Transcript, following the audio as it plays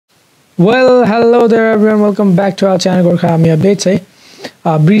Well, hello there everyone. Welcome back to our channel Gurkha Army updates है.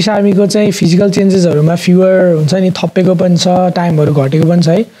 British आर्मीको चाहिँ physical चेन्जेसहरुमा fewer हुन्छ नि थपेको पनि छ टाइमहरु घटेको पनि छ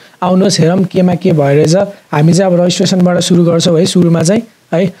है. आउनुहोस् हेरौँ केमा के भइरहेछ. हामी चाहिँ अब रजिस्ट्रेसनबाट सुरु गर्छौं है. सुरुमा चाहिँ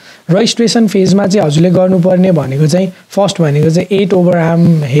है रजिस्ट्रेसन फेजमा चाहिँ हजुरले गर्नुपर्ने भनेको चाहिँ फर्स्ट भनेको चाहिँ 8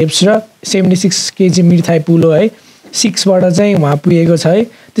 ओभरआर्म हेप्स र 76 केजी मिड थाइ पुल हो है. 6 बाट चाहिँ वहाँ पुगेको छ है.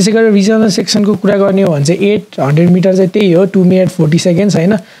 त्यसैगरी रिजनल सेक्सनको कुरा गर्ने हो भने चाहिँ 800 मिटर चाहिँ त्यही हो 2 मिनेट 40 सेकेन्ड्स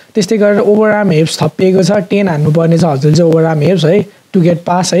हैन. त्यस्तै गरेर ओभरआर्म हेप्स थपिएको छ 10 हान्नु पर्ने छ हजुरले चाहिँ ओभरआर्म हेप्स है टु गेट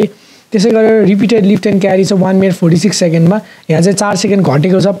पास है. त्यसै गरेर रिपिटेड लिफ्ट एन्ड क्यारी छ 1 मिनेट 46 सेकेन्डमा. यहाँ चाहिँ 4 सेकेन्ड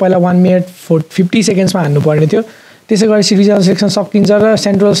घटेको छ. पहिला 1 मिनेट 50 सेकेन्ड्समा हान्नु पर्ने थियो. त्यसै गरी रिजनल सेक्सन सकिन्छ र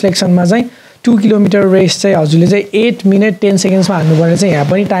सेन्ट्रल सेक्सनमा चाहिँ 2 किलोमिटर रेस चाहिँ हजुरले चाहिँ 8 मिनेट 10 सेकेन्ड्समा हान्नु पर्ने चाहिँ यहाँ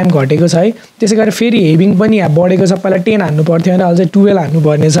पनि टाइम घटेको छ है. त्यसै गरी फेरि हेभिङ पनि यहाँ बढेको छ. पहिला 10 हान्नु पर्थ्यो भने अहिले चाहिँ 12 हान्नु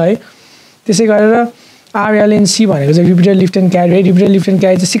पर्ने छ है. त्यसै गरेर आरएलएनसी भनेको चाहिँ रिपिटेड लिफ्ट एन्ड क्यारी है. रिपिटेड लिफ्ट एन्ड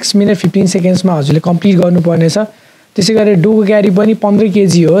क्यारी चाहिँ 6 मिनेट 15 सेकेन्ड्समा हजुरले कम्प्लिट गर्नुपर्ने छ. त्यसै गरी डोको क्यारी पनि 15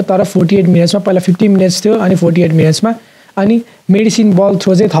 केजी हो तर 48 मिनेट्समा. पहिला 50 मिनेट्स थियो अनि 48 मिनेट्समा. अनि मेडिसिन बल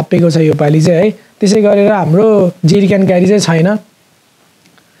थ्रो चाहिँ थपेको छ यो पालि चाहिँ है. त्यसै गरेर हाम्रो जेरिक्यान क्यारी चाहिँ छैन.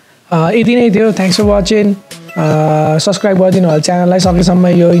 यति नै थियो. Thanks for watching. सब्सक्राइब गरिदिनु होला च्यानललाई. सकेसम्म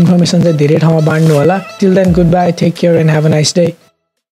यो इन्फर्मेसन चाहिँ धेरै ठाउँमा बाँड्नु होला. Till then good by, take care and have a nice day.